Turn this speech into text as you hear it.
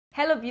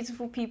Hello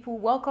beautiful people,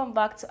 welcome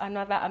back to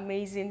another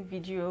amazing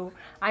video.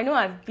 I know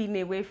I've been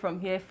away from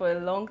here for a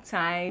long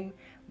time,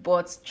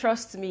 but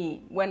trust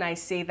me when I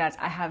say that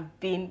I have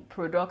been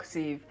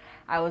productive.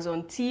 I was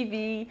on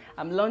TV,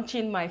 I'm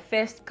launching my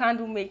first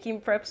candle making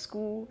prep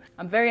school.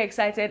 I'm very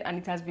excited and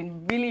it has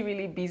been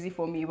really busy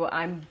for me, but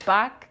I'm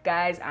back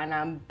guys and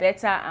I'm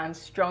better and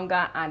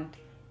stronger, and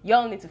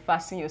y'all need to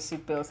fasten your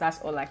seatbelts.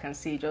 That's all I can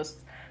say.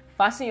 Just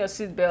fasten your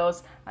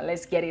seatbelts and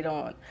let's get it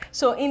on.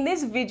 So in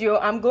this video,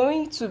 I'm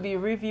going to be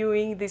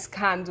reviewing this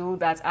candle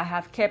that I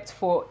have kept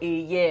for a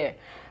year.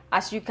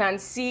 As you can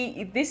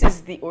see, this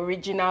is the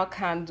original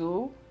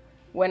candle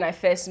when I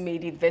first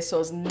made it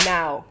versus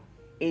now,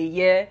 a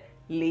year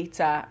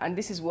later. And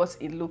this is what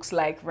it looks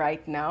like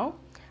right now.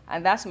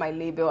 And that's my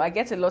label. I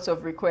get a lot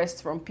of requests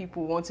from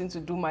people wanting to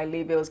do my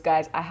labels.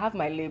 Guys, I have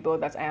my label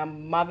that I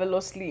am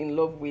marvelously in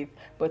love with,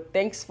 but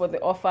thanks for the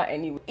offer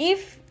anyway.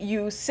 If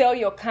you sell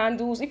your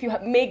candles, if you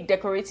make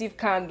decorative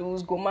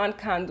candles, gourmand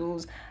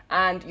candles,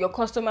 and your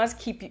customers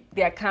keep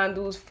their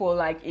candles for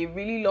like a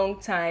really long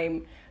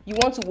time, you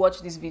want to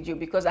watch this video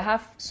because I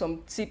have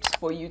some tips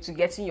for you to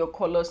getting your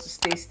colors to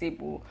stay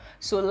stable.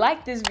 So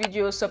like this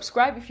video,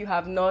 subscribe if you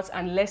have not,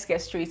 and let's get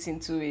straight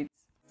into it.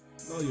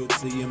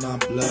 Loyalty in my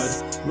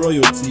blood,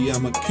 royalty,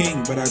 I'm a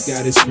king, but I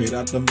got it straight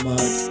out the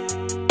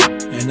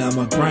mud. And I'm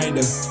a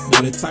grinder,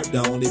 not the type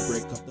that only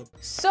break up the...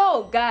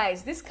 So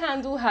guys, this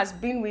candle has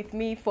been with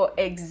me for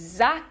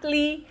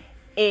exactly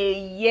a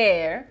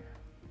year,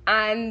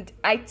 and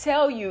I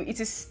tell you, it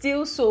is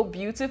still so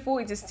beautiful,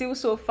 it is still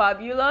so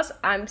fabulous.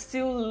 I'm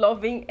still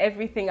loving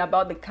everything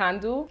about the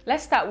candle.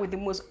 Let's start with the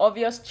most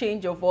obvious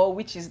change of all,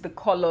 which is the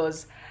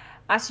colors.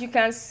 As you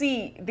can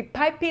see, the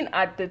piping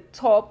at the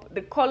top,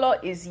 the color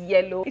is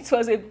yellow. It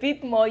was a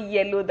bit more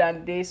yellow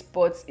than this,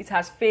 but it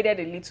has faded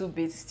a little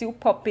bit, still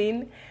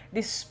popping.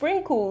 The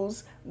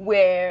sprinkles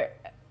they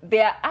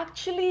are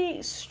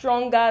actually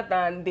stronger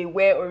than they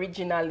were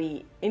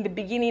originally. In the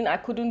beginning, I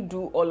couldn't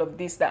do all of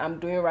this that I'm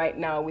doing right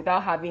now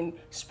without having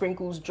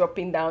sprinkles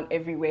dropping down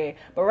everywhere.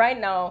 But right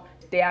now,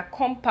 they are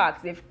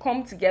compact. They've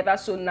come together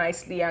so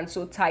nicely and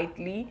so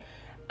tightly.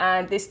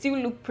 And they still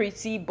look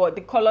pretty, but the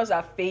colors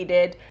are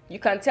faded. You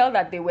can tell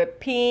that they were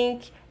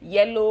pink,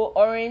 yellow,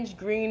 orange,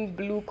 green,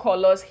 blue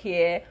colors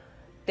here.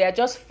 They're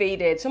just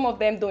faded. Some of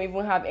them don't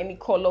even have any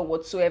color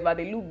whatsoever.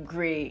 They look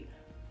gray,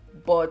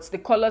 but the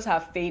colors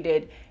have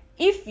faded.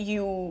 If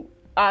you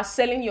are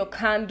selling your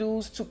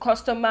candles to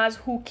customers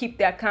who keep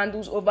their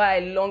candles over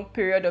a long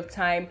period of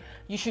time,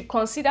 you should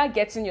consider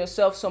getting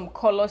yourself some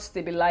color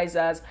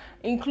stabilizers.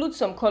 Include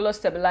some color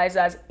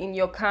stabilizers in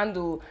your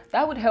candle.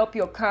 That would help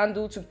your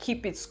candle to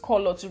keep its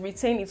color, to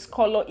retain its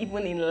color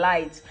even in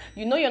light.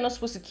 You know you're not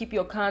supposed to keep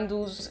your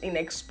candles in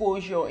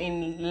exposure,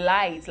 in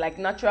light, like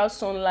natural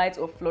sunlight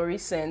or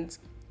fluorescent.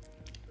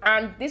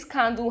 And this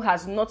candle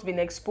has not been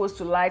exposed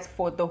to light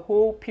for the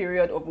whole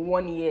period of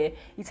 1 year.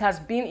 It has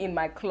been in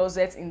my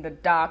closet in the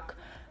dark.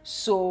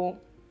 So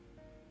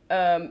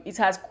it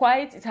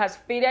has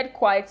faded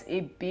quite a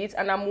bit.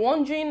 And I'm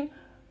wondering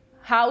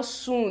how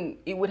soon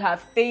it would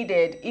have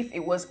faded if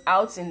it was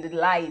out in the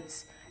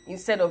light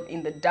instead of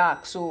in the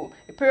dark. So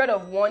a period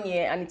of 1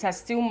 year, and it has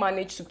still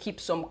managed to keep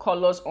some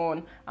colors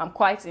on. I'm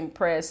quite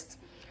impressed.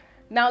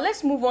 Now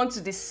let's move on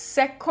to the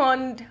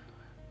second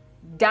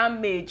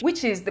damage,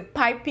 which is the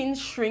piping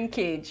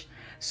shrinkage.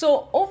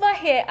 So over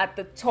here at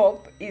the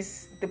top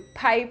is the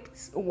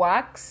piped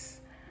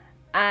wax,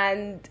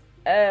 and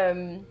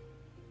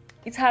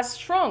it has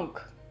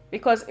shrunk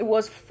because it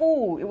was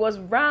full, it was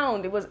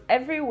round, it was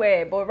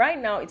everywhere, but right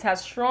now it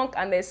has shrunk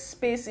and there's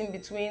space in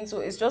between, so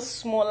it's just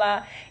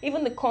smaller.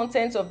 Even the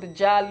contents of the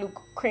jar look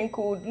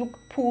crinkled, look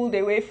pulled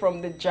away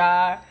from the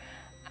jar,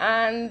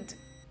 and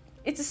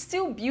it is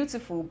still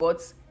beautiful.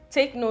 But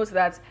take note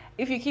that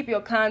if you keep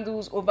your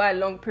candles over a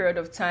long period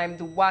of time,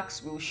 the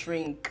wax will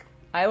shrink.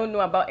 I don't know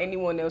about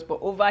anyone else, but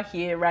over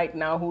here right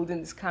now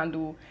holding this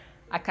candle,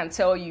 I can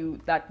tell you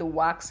that the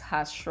wax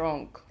has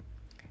shrunk.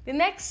 The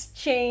next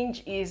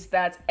change is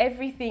that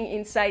everything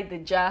inside the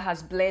jar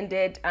has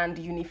blended and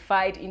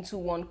unified into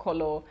one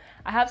color.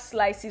 I have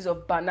slices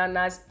of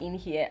bananas in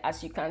here,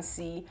 as you can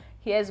see.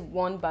 Here's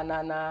one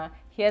banana,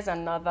 here's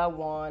another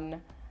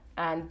one,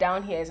 and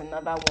down here is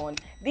another one.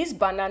 These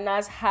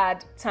bananas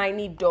had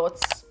tiny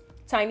dots,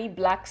 tiny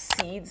black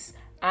seeds,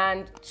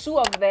 and 2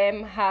 of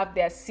them have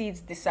their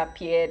seeds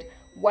disappeared,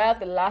 while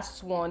the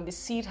last one, the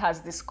seed has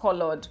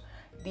discolored.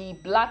 The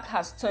black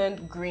has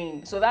turned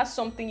green. So that's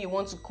something you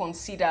want to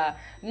consider.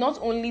 Not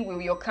only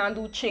will your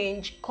candle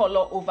change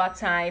color over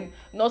time,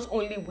 not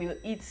only will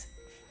it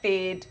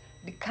fade,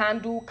 the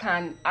candle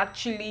can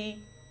actually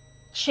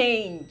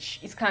change.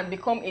 It can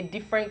become a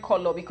different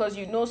color, because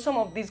you know some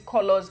of these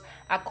colors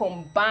are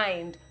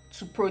combined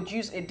to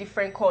produce a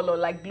different color,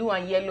 like blue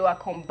and yellow are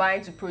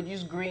combined to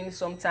produce green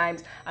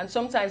sometimes, and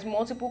sometimes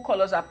multiple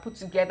colors are put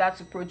together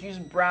to produce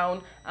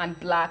brown and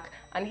black.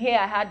 And here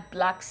I had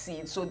black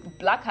seeds, so the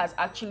black has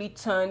actually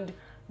turned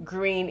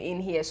green in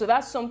here. So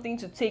that's something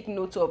to take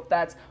note of,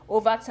 that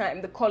over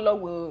time the color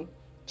will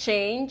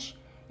change,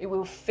 it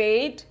will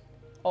fade,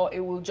 or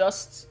it will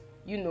just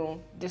you know,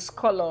 this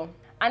color.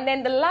 And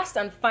then the last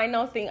and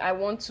final thing I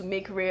want to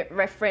make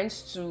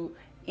reference to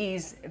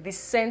is the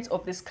scent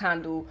of this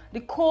candle.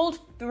 The cold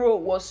throw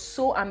was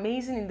so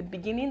amazing in the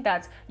beginning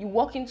that you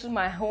walk into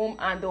my home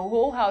and the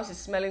whole house is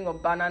smelling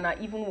of banana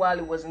even while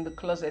it was in the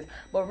closet.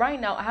 But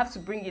right now I have to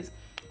bring it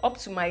up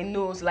to my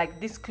nose like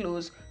this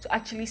close to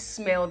actually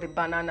smell the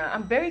banana.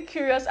 I'm very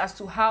curious as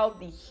to how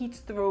the heat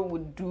throw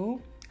would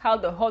do, how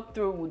the hot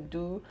throw would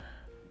do,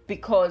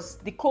 because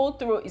the cold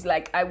throw is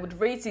like, I would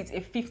rate it a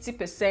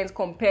 50%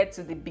 compared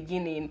to the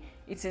beginning.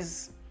 It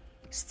is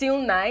still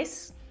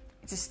nice,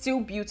 it is still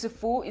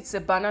beautiful, it's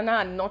a banana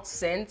and nut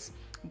scent,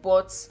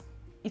 but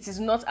it is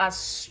not as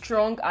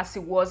strong as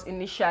it was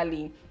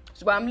initially.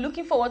 So I'm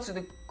looking forward to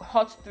the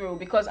hot throw,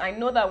 because I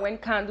know that when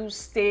candles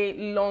stay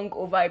long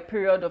over a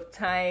period of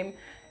time,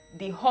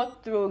 the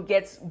hot throw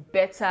gets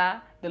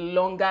better the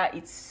longer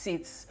it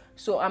sits.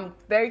 So I'm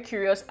very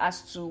curious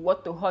as to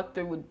what the hot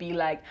throw would be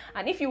like.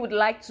 And if you would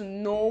like to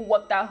know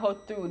what that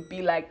hot throw would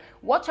be like,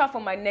 watch out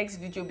for my next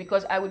video,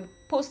 because I will be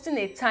posting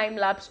a time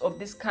lapse of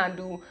this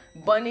candle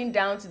burning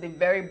down to the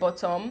very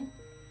bottom,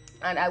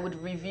 and I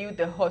would review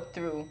the hot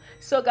throw.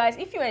 So guys,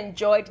 if you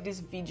enjoyed this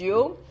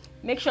video,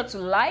 make sure to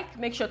like,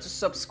 make sure to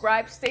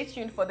subscribe, stay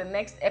tuned for the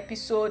next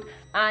episode,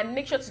 and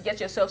make sure to get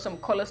yourself some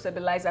color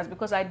stabilizers,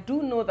 because I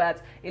do know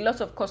that a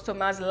lot of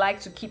customers like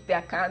to keep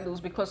their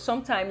candles because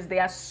sometimes they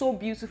are so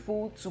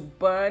beautiful to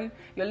burn.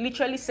 You're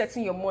literally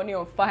setting your money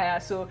on fire.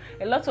 So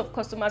a lot of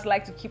customers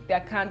like to keep their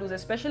candles,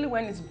 especially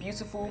when it's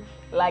beautiful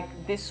like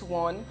this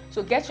one.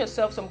 So get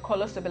yourself some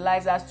color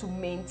stabilizers to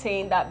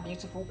maintain that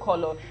beautiful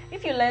color.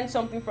 If you learned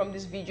something from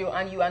this video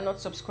and you are not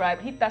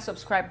subscribed, hit that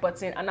subscribe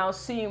button, and I'll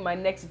see you in my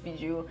next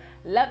video.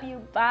 Love you.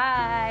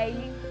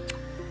 Bye.